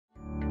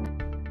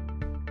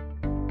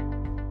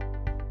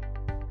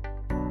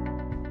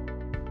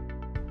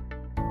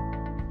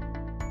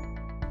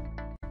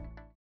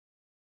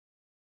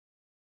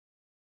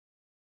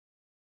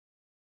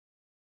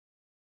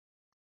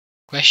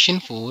Question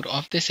 4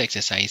 of this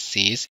exercise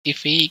says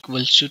if a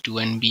equals to 2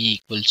 and b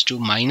equals to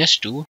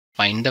 -2,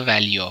 find the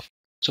value of.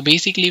 So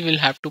basically we'll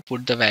have to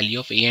put the value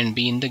of a and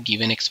b in the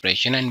given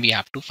expression and we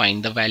have to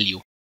find the value.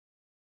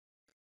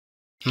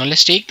 Now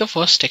let's take the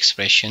first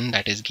expression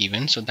that is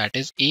given. So that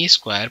is a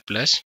square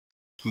plus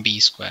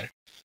b square.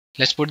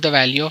 Let's put the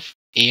value of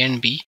a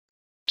and b.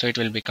 So it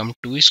will become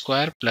 2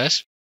 square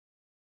plus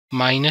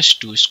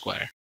 -2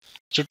 square.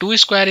 So 2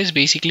 square is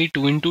basically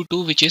 2 into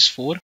 2, which is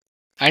 4.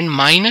 And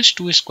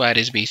 -2 square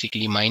is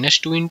basically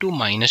 -2 into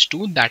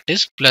 -2, that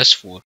is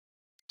 +4.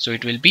 So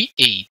it will be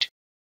 8.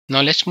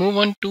 Now let's move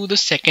on to the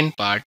second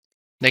part.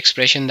 The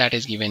expression that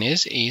is given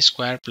is a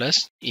square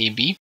plus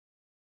ab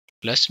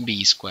plus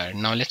b square.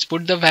 Now let's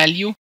put the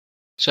value.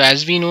 So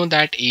as we know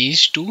that a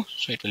is 2,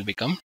 so it will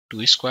become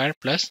 2 square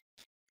plus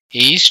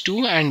a is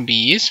 2 and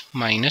b is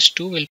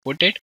 -2. We'll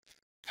put it,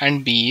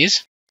 and b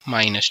is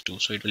 -2.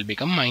 So it will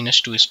become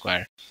 -2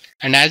 square.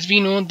 And as we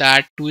know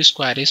that 2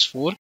 square is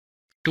 4.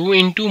 2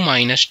 into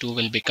 -2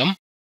 will become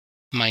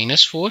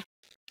 -4,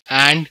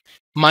 and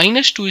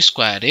 -2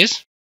 square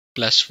is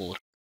 +4.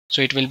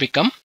 So it will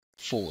become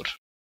 4.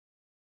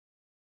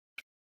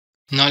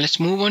 Now let's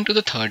move on to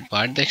the third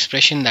part. The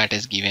expression that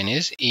is given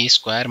is a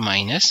square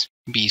minus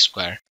b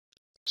square.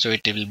 So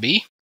it will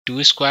be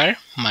 2 square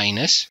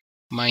minus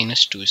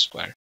 -2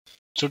 square.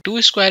 So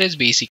 2 square is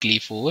basically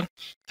 4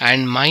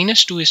 and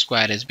 -2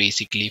 square is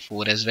basically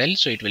 4 as well.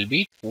 So it will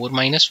be 4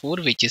 minus 4,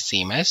 which is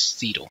same as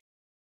 0.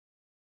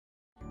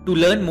 To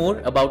learn more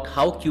about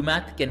how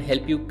QMath can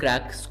help you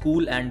crack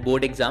school and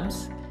board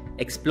exams,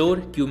 explore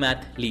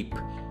QMath Leap,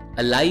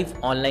 a live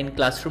online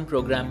classroom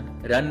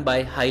program run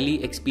by highly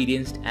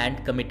experienced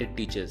and committed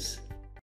teachers.